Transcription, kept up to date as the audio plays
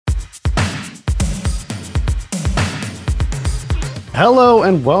Hello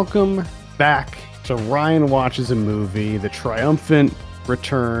and welcome back to Ryan Watches a Movie, the triumphant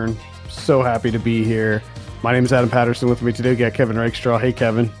return. So happy to be here. My name is Adam Patterson. With me today, we got Kevin Rakestraw. Hey,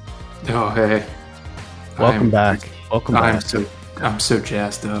 Kevin. Oh, hey. Welcome back. I'm so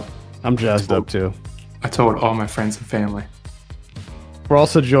jazzed up. I'm jazzed up too. I told all my friends and family. We're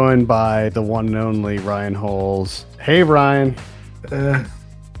also joined by the one and only Ryan Holes. Hey, Ryan. Now,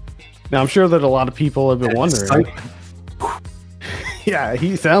 I'm sure that a lot of people have been wondering. Yeah,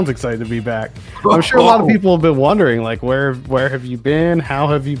 he sounds excited to be back. I'm sure a lot of people have been wondering, like, where have you been? How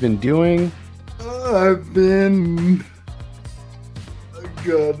have you been doing? I've been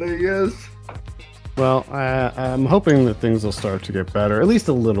good, I guess. Well, I'm hoping that things will start to get better, at least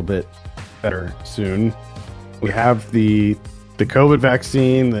a little bit better soon. We have the COVID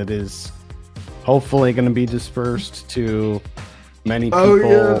vaccine that is hopefully going to be dispersed to many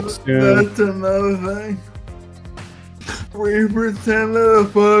people soon. That's another thing. 3% of the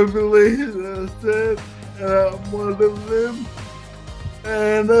population is dead, and I'm one of them.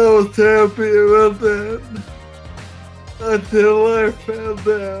 And I was happy about that until I found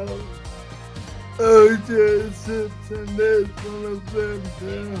out O.J. Simpson is one of them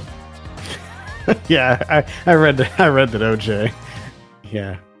too. Yeah, I read that OJ.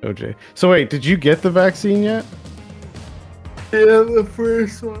 Yeah, OJ. So wait, did you get the vaccine yet? Yeah, the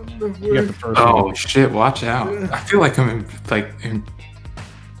first one. You got the first Oh one. shit! Watch out! I feel like I'm in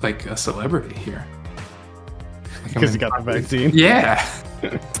a celebrity here. Because you got the vaccine. Yeah.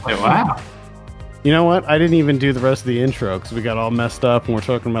 Like, wow. You know what? I didn't even do the rest of the intro because we got all messed up and we're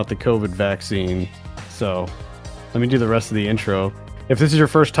talking about the COVID vaccine. So let me do the rest of the intro. If this is your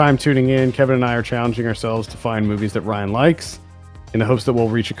first time tuning in, Kevin and I are challenging ourselves to find movies that Ryan likes. In the hopes that we'll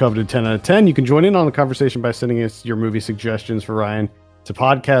reach a coveted 10 out of 10, you can join in on the conversation by sending us your movie suggestions for Ryan to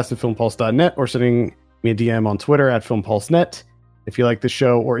podcast@filmpulse.net or sending me a DM on Twitter @filmpulsenet. If you like the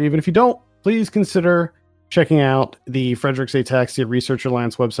show, or even if you don't, please consider checking out the Fredericks Ataxia Research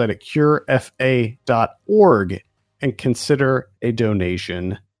Alliance website at curefa.org and consider a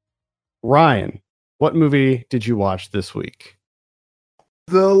donation. Ryan, what movie did you watch this week?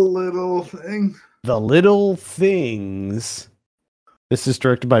 The Little Thing. The Little Things. This is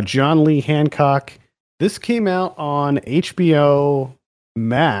directed by John Lee Hancock. This came out on HBO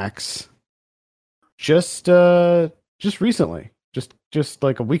Max just recently, just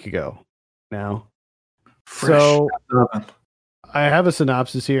like a week ago now. So I have a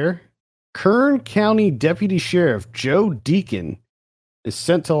synopsis here. Kern County Deputy Sheriff Joe Deacon is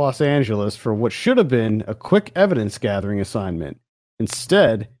sent to Los Angeles for what should have been a quick evidence gathering assignment.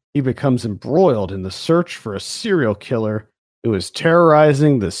 Instead, he becomes embroiled in the search for a serial killer who is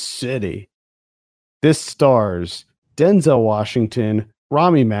terrorizing the city. This stars Denzel Washington,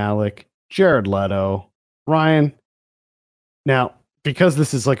 Rami Malek, Jared Leto, Ryan. Now, because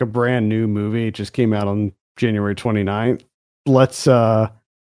this is like a brand new movie, it just came out on January 29th. Let's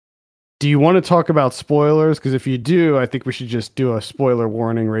do you want to talk about spoilers? Because if you do, I think we should just do a spoiler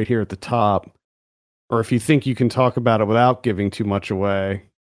warning right here at the top. Or if you think you can talk about it without giving too much away.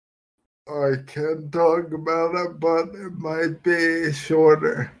 I can talk about it, but it might be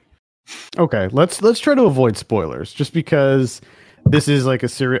shorter. Okay, let's try to avoid spoilers, just because this is like a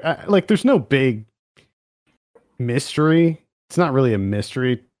series. Like, there's no big mystery. It's not really a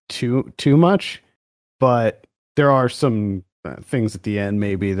mystery too much, but there are some things at the end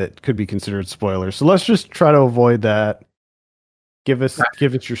maybe that could be considered spoilers. So let's just try to avoid that. Give us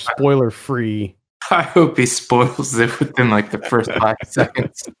your spoiler free. I hope he spoils it within like the first 5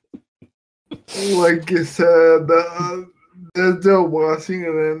 seconds. Like you said, Denzel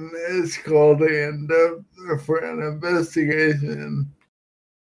Washington is called in for an investigation.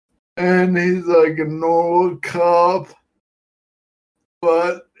 And he's like a normal cop,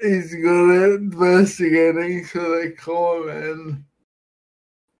 but he's good at investigating, so they call him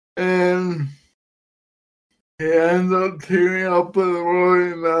in. And he ends up teaming up with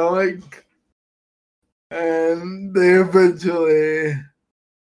Rami Malek. And they eventually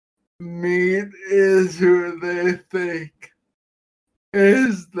meet is who they think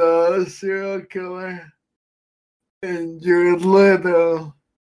is the serial killer, and Jared Leto,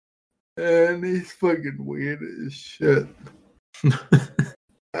 and he's fucking weird as shit.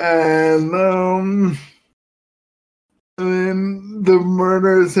 And then the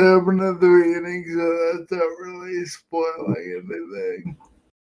murders happen at the beginning, so that's not really spoiling anything.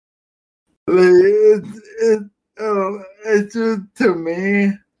 It's just, to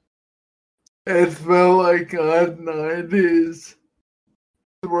me, it felt like a 90s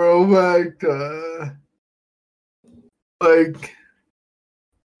throwback to like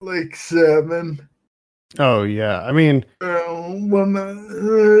Seven. Oh yeah. I mean, When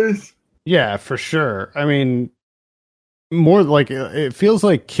I, yeah, for sure. I mean, more like it feels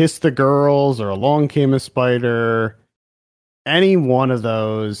like Kiss the Girls or Along Came a Spider. Any one of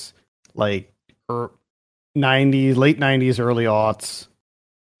those, like 90s, late 90s, early aughts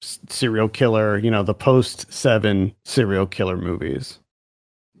serial killer, the post Seven serial killer movies.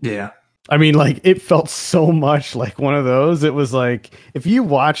 Yeah. I mean, like it felt so much like one of those. It was like if you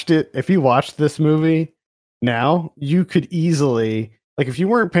watched this movie now, you could easily, like, if you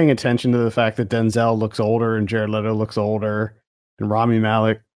weren't paying attention to the fact that Denzel looks older and Jared Leto looks older and Rami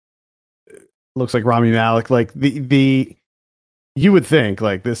Malek looks like Rami Malek, like the you would think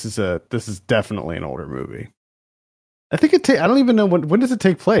like this is definitely an older movie. I think I don't even know when does it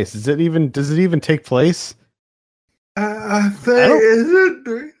take place? Does it even take place? I think is it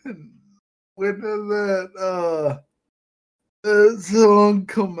during when that song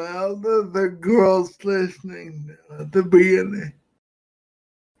come out that the girl's listening at the beginning.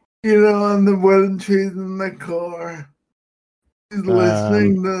 On the when she's in the car. She's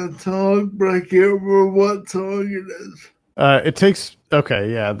listening to the song, but I can't remember what song it is. It takes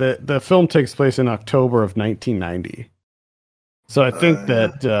the film takes place in October of 1990. So I think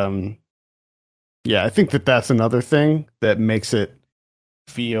I think that's another thing that makes it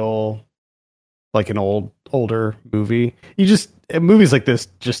feel like an older movie. Movies like this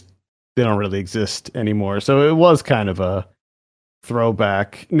they don't really exist anymore. So it was kind of a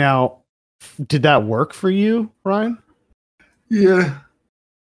throwback. Now, did that work for you, Ryan? Yeah.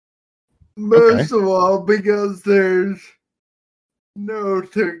 Most of all, because there's no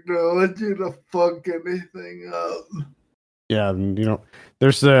technology to fuck anything up. Yeah,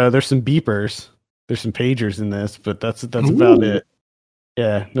 there's some beepers, there's some pagers in this, but that's about it.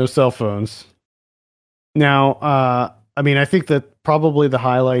 Yeah, no cell phones. Now, I mean, I think that probably the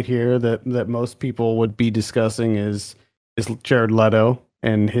highlight here that most people would be discussing is Jared Leto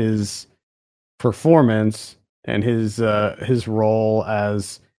and his performance and his role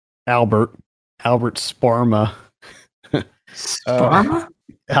as Albert Sparma. Sparma?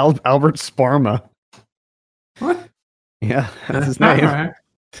 Albert Sparma. What? Yeah, that's his name. All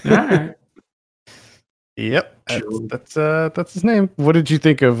right. Yep, that's his name. What did you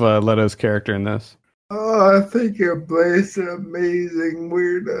think of Leto's character in this? Oh, I think he plays an amazing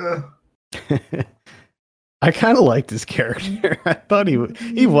weirdo. I kind of liked his character. I thought he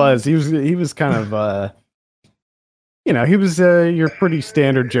was kind of he was your pretty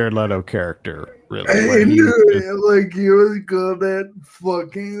standard Jared Leto character, really. He was good at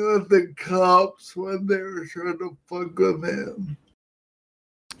fucking with the cops when they were trying to fuck with him.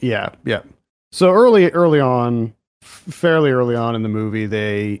 Yeah. So fairly early on in the movie,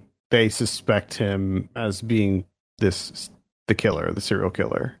 they suspect him as being the serial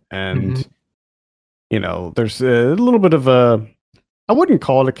killer, and there's a little bit of I wouldn't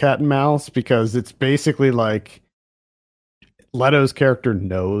call it a cat and mouse because it's basically like Leto's character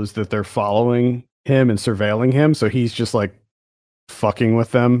knows that they're following him and surveilling him, so he's just like fucking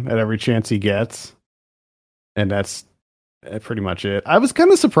with them at every chance he gets, and that's pretty much it. I was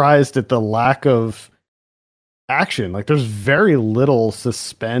kind of surprised at the lack of action. Like, there's very little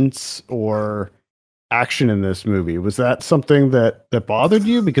suspense or action in this movie. Was that something that bothered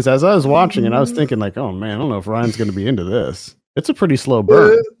you? Because as I was watching it, I was thinking like, oh man, I don't know if Ryan's going to be into this. It's a pretty slow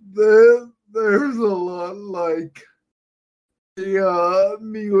burn. There's a lot like the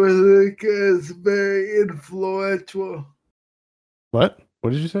music is very influential. What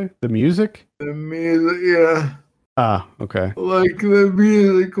did you say? The music? The music, yeah. Ah, okay. Like, the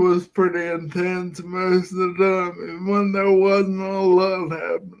music was pretty intense most of the time, and when there wasn't a lot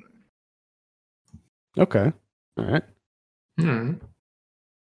happening. Okay. All right.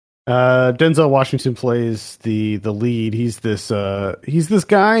 Denzel Washington plays the lead. He's this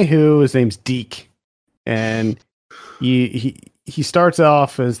guy who his name's Deke, and he starts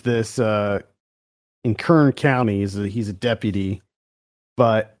off as this in Kern County. He's a deputy,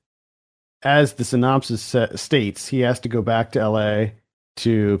 but as the synopsis states, he has to go back to LA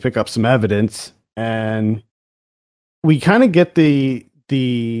to pick up some evidence, and we kind of get the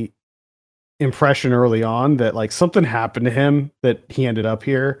impression early on that like something happened to him that he ended up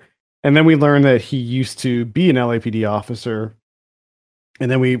here, and then we learn that he used to be an LAPD officer, and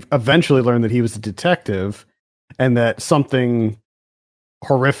then we eventually learn that he was a detective, and that something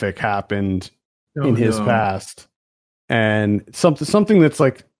horrific happened in his past, and something that's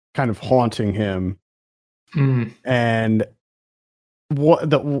like kind of haunting him. And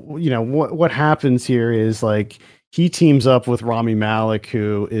what happens here is like he teams up with Rami Malek,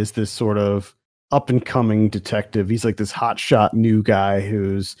 who is this sort of up and coming detective. He's like this hotshot new guy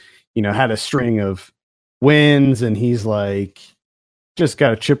who's had a string of wins, and he's like just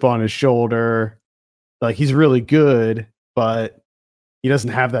got a chip on his shoulder. Like he's really good, but he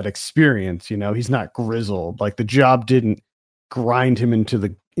doesn't have that experience. He's not grizzled. Like the job didn't grind him into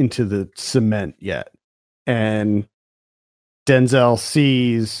the cement yet. And Denzel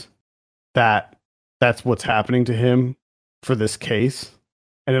sees that that's what's happening to him for this case.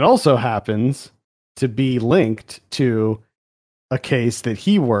 And it also happens to be linked to a case that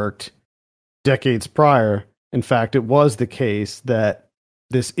he worked decades prior. In fact, it was the case that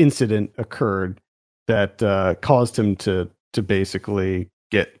this incident occurred that caused him to basically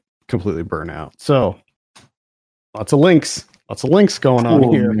get completely burnt out. So lots of links going on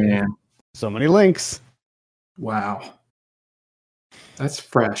here. Man. So many links. Wow. That's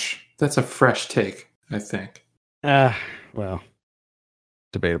fresh. That's a fresh take, I think. Well,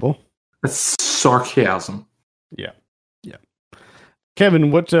 debatable. That's sarcasm. Yeah.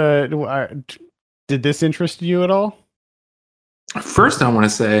 Kevin, what did this interest you at all? First, I want to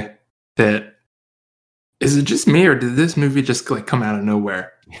say that is it just me, or did this movie just like come out of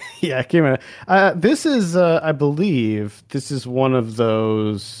nowhere? Yeah, it came out. This is, I believe, this is one of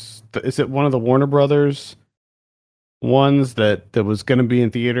those. Is it one of the Warner Brothers ones that was going to be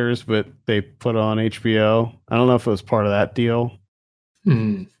in theaters, but they put on HBO? I don't know if it was part of that deal.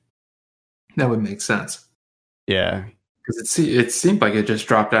 That would make sense. Yeah, because it seemed like it just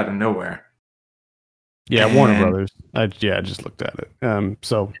dropped out of nowhere. Yeah, Warner Brothers. I just looked at it.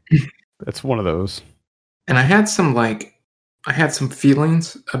 So it's one of those. And I had some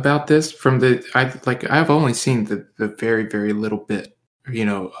feelings about this I've only seen the very, very little bit,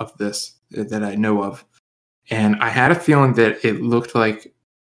 of this that I know of. And I had a feeling that it looked like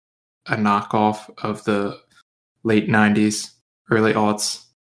a knockoff of the late 90s, early aughts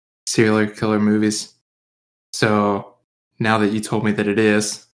serial killer movies. So now that you told me that it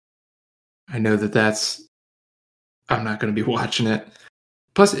is, I know I'm not going to be watching it.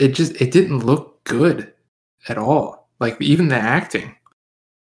 Plus, it didn't look good at all. Like, even the acting.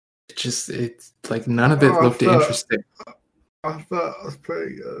 It's like none of it looked interesting. I thought it was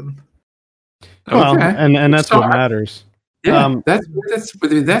pretty good. Well, okay. and that's what matters. Yeah, that's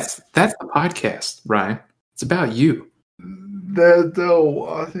the podcast, Ryan. It's about you. That though,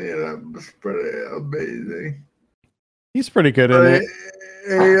 I think that was pretty amazing. He's pretty good in it.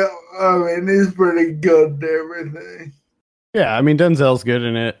 Yeah, I mean, he's pretty good at everything. Yeah, I mean, Denzel's good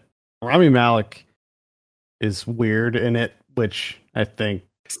in it. Rami Malek is weird in it, which I think.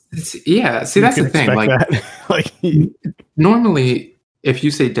 See, that's the thing. Normally, if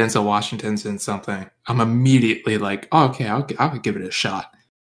you say Denzel Washington's in something, I'm immediately like, oh, okay, I'll give it a shot.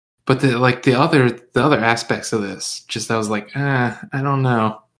 But the other aspects of this, I was like, I don't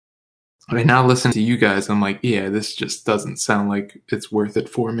know. I mean, now listening to you guys, I'm like, yeah, this just doesn't sound like it's worth it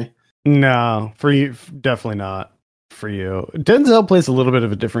for me. No, for you, definitely not for you. Denzel plays a little bit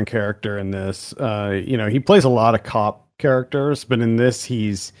of a different character in this. He plays a lot of cop characters, but in this,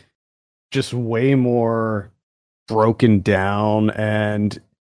 he's just way more broken down, and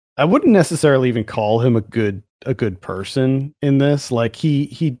I wouldn't necessarily even call him a good person in this. Like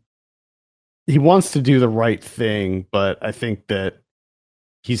he wants to do the right thing, but I think that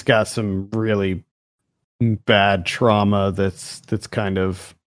he's got some really bad trauma that's kind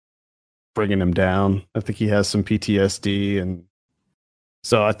of bringing him down. I think he has some PTSD, and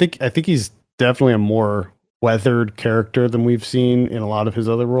so I think he's definitely a more weathered character than we've seen in a lot of his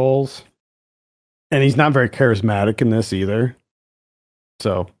other roles. And he's not very charismatic in this either.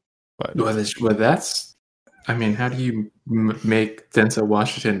 So, that's. I mean, how do you make Denzel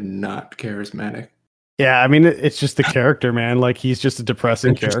Washington not charismatic? Yeah, I mean, it's just the character, man. Like, he's just a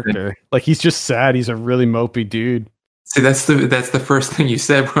depressing character. Like, he's just sad. He's a really mopey dude. See, that's the first thing you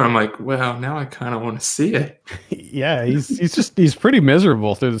said, where I'm like, well, now I kind of want to see it. Yeah, he's pretty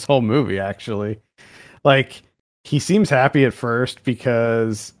miserable through this whole movie, actually. Like, he seems happy at first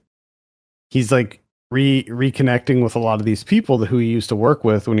because he's like reconnecting with a lot of these people who he used to work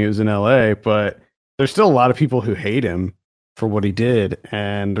with when he was in LA, but there's still a lot of people who hate him for what he did,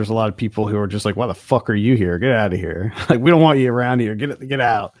 and there's a lot of people who are just like, why the fuck are you here? Get out of here. Like, we don't want you around here. Get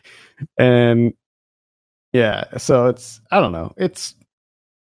out. And yeah, so I don't know. It's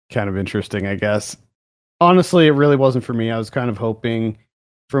kind of interesting, I guess. Honestly, it really wasn't for me. I was kind of hoping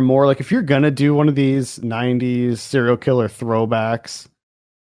for more. Like, if you're going to do one of these 90s serial killer throwbacks,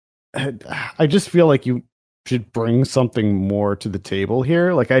 I just feel like you should bring something more to the table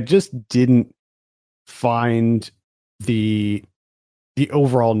here. Like, I just didn't find the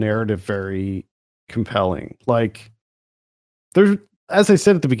overall narrative very compelling. Like, there's, as I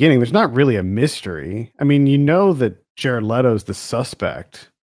said at the beginning, there's not really a mystery. I mean, you know that Jared Leto's the suspect,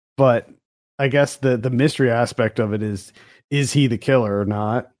 but I guess the mystery aspect of it is he the killer or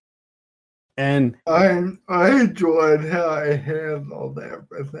not? And I enjoyed how I handled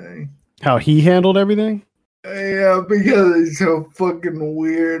everything. how he handled everything? Yeah, because he's so fucking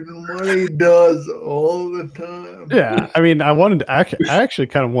weird and what he does all the time. Yeah, I mean, I actually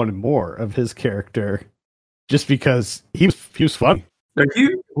kind of wanted more of his character, just because he was fun. Are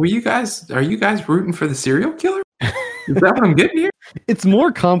you guys rooting for the serial killer? Is that what I'm getting here? It's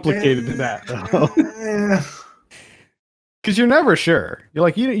more complicated than that, though, Yeah. because you're never sure. You're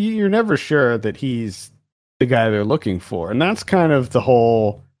like you're never sure that he's the guy they're looking for, and that's kind of the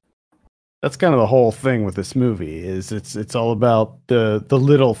whole thing with this movie. Is it's all about the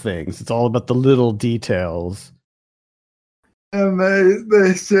little things. It's all about the little details. And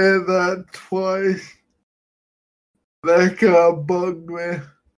they say that twice. That kind of bugged me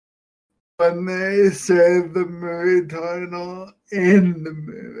when they say the movie title in the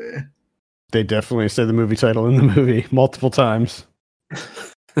movie. They definitely say the movie title in the movie multiple times.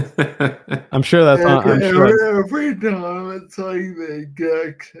 I'm sure that's not. I'm sure. Every time it's like the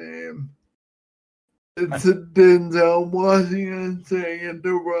exact same. It's a Denzel Washington saying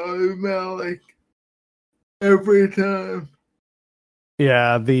to Rami Malek every time.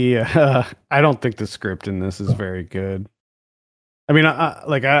 Yeah, I don't think the script in this is very good. I mean,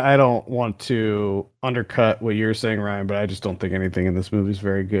 I don't want to undercut what you're saying, Ryan, but I just don't think anything in this movie is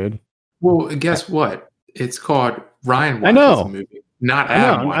very good. Well, guess what? It's called Ryan watches I know. the movie, not I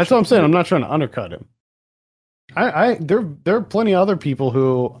Adam. know, that's what I'm saying. I'm not trying to undercut him. There are plenty of other people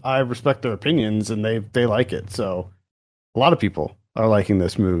who I respect their opinions and they like it. So a lot of people are liking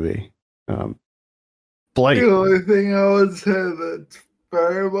this movie. Blake. The only thing I would say that's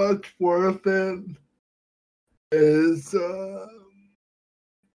very much worth it is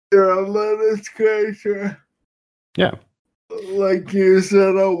your lettuce creature. Yeah. Like you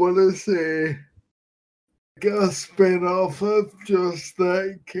said, I want to see a spin-off of just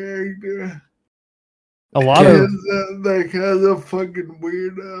that character. A lot of that kind of fucking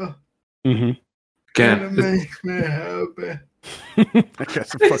weirdo. Mm-hmm. And it makes me happy. I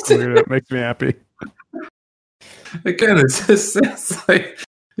guess it's fucking weird. It makes me happy. Again, it's like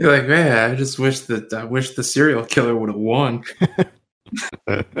you're like, man, I wish the serial killer would have won.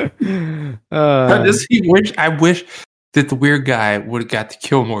 I wish that the weird guy would have got to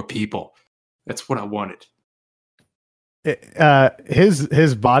kill more people. That's what I wanted.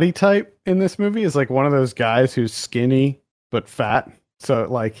 His body type in this movie is like one of those guys who's skinny but fat. So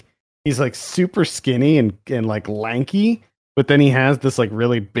like he's like super skinny and like lanky, but then he has this like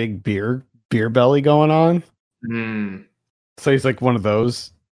really big beer belly going on. So he's like one of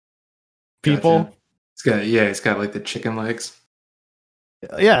those people. Gotcha. He's got like the chicken legs.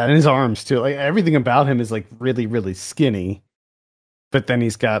 Yeah, and his arms too. Like everything about him is like really, really skinny, but then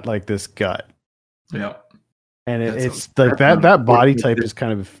he's got like this gut. Yeah. And it's like that body type is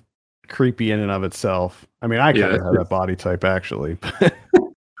kind of creepy in and of itself. I mean, I kind of have that body type actually.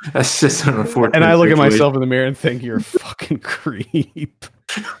 That's just an unfortunate. And I look at myself in the mirror and think you're a fucking creep.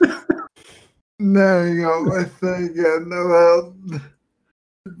 Now you got me thinking about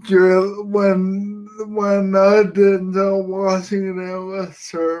when Denzel Washington was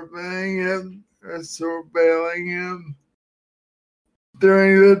surveilling him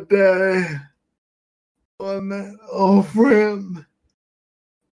during the day on that old friend,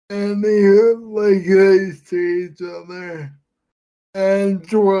 and they see each other and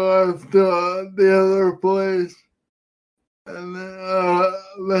drive to the other place. And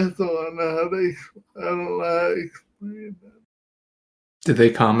that's all I don't know how to explain that. Did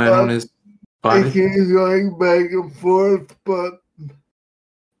they comment on his body? He keeps going back and forth, but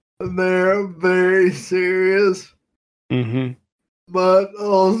they're very serious. Mm-hmm. But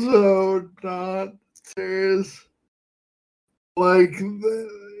also not serious. Like, you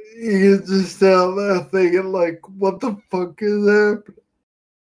can just tell they're thinking, like, what the fuck is happening?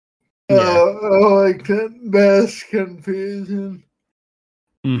 Yeah. Like that mass confusion.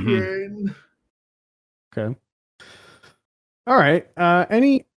 Mm-hmm. Okay. All right.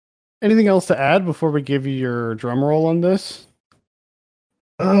 Anything else to add before we give you your drum roll on this?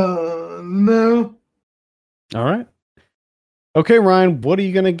 No. All right. Okay, Ryan, what are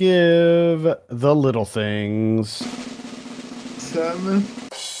you gonna give The Little Things? 7.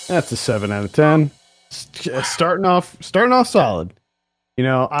 That's a 7 out of 10. Starting off solid. You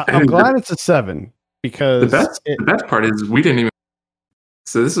know, I'm glad it's a 7 because the best part is we didn't even.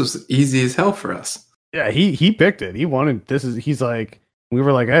 So this was easy as hell for us. Yeah, he picked it. He wanted this. He's like, we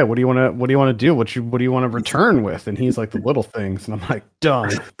were like, hey, what do you want to do? What do you want to return with? And he's like, The Little Things. And I'm like,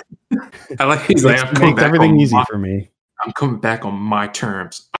 done. I like he's like, makes everything easy for me. I'm coming back on my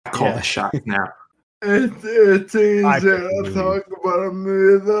terms. I call the shots now. It's easy to talk about a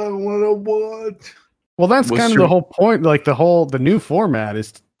movie that I want to watch. Well, that's kind of the whole point. Like the new format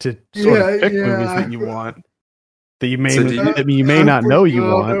is to sort of pick movies that you want, that you may not know you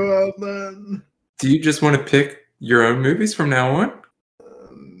want. Do you just want to pick your own movies from now on?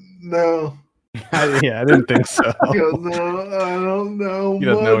 No. I didn't think so. No, I don't know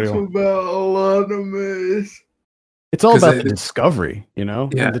much about a lot of movies. It's all about the discovery, and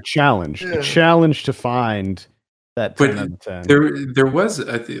the challenge. The challenge to find that 10 out of 10. There was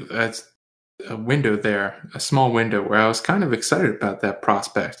a window there, a small window, where I was kind of excited about that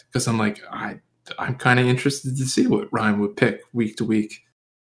prospect, because I'm like, I'm kind of interested to see what Ryan would pick week to week.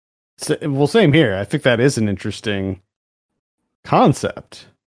 Well, same here. I think that is an interesting concept.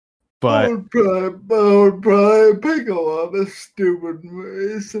 But I would probably pick a lot of stupid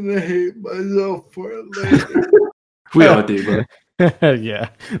movies, and I hate myself for it later. We all do, bro. Yeah.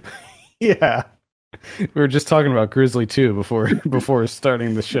 We were just talking about Grizzly 2 before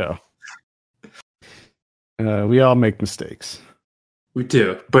starting the show. We all make mistakes. We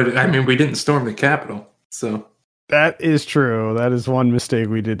do, but I mean, we didn't storm the Capitol, so that is true. That is one mistake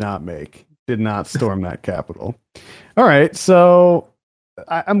we did not make. Did not storm that Capitol. All right, so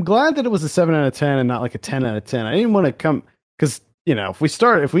I'm glad that it was a 7 out of 10 and not like a 10 out of 10. I didn't want to come because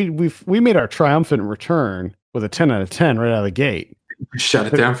if we made our triumphant return with a 10 out of 10 right out of the gate. Shut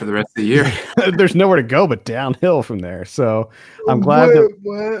it down for the rest of the year. There's nowhere to go but downhill from there. So I'm glad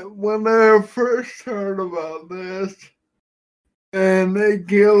when I first heard about this, and they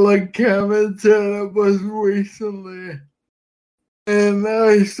like Kevin said it was recently, and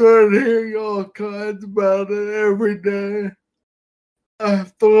I started hearing all kinds about it every day. I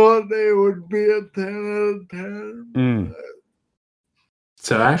thought they would be a 10 out of 10.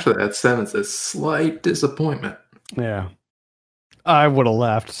 So actually, that 7's a slight disappointment. Yeah. I would have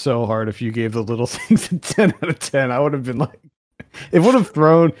laughed so hard if you gave the little things a 10 out of 10. I would have been like, it would have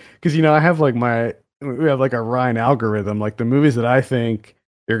thrown, because, I have like we have like a Ryan algorithm, like the movies that I think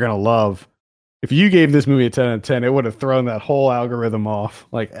you're going to love. If you gave this movie a 10 out of 10, it would have thrown that whole algorithm off.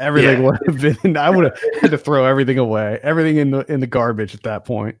 Like everything would have been, I would have had to throw everything away, everything in the garbage at that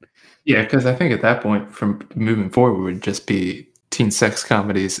point. Yeah, because I think at that point, from moving forward, it would just be teen sex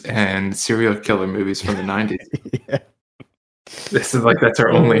comedies and serial killer movies from the 90s. Yeah. This is like, that's our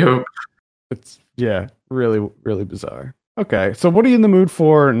only hope. It's really, really bizarre. Okay, so what are you in the mood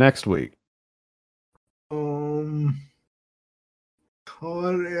for next week?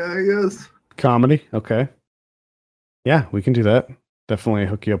 Comedy, I guess. Comedy, okay. Yeah, we can do that. Definitely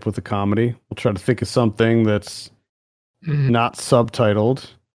hook you up with a comedy. We'll try to think of something that's not subtitled.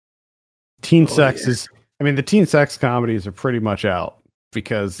 Teen sex is, the teen sex comedies are pretty much out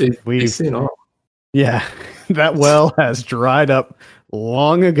because we've seen all. Yeah, that well has dried up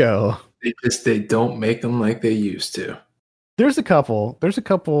long ago. They don't make them like they used to. There's a couple,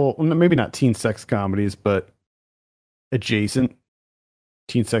 maybe not teen sex comedies, but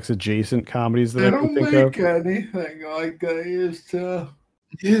teen sex adjacent comedies that I can think of. They don't make anything like they used to.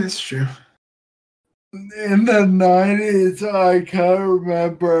 Yeah, that's true. In the 90s, I can't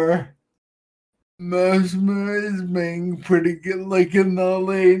remember most movies being pretty good, like in the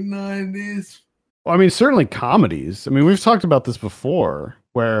late 90s. Well, certainly comedies. We've talked about this before,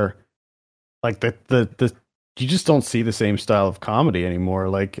 where like the you just don't see the same style of comedy anymore.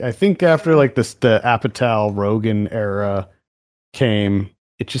 Like I think after like the Apatow Rogan era came,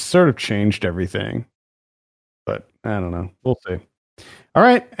 it just sort of changed everything. But I don't know. We'll see. All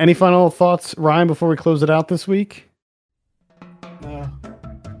right. Any final thoughts, Ryan, before we close it out this week? No.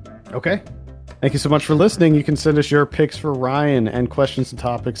 Okay. Thank you so much for listening. You can send us your picks for Ryan and questions and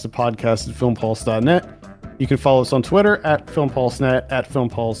topics to podcast@filmpulse.net. You can follow us on Twitter @FilmPulseNet,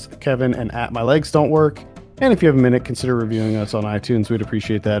 @FilmPulseKevin, and @MyLegsDon'tWork. And if you have a minute, consider reviewing us on iTunes. We'd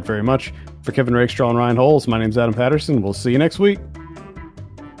appreciate that very much. For Kevin Rakestraw and Ryan Holes, my name's Adam Patterson. We'll see you next week.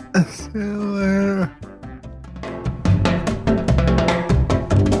 See you later.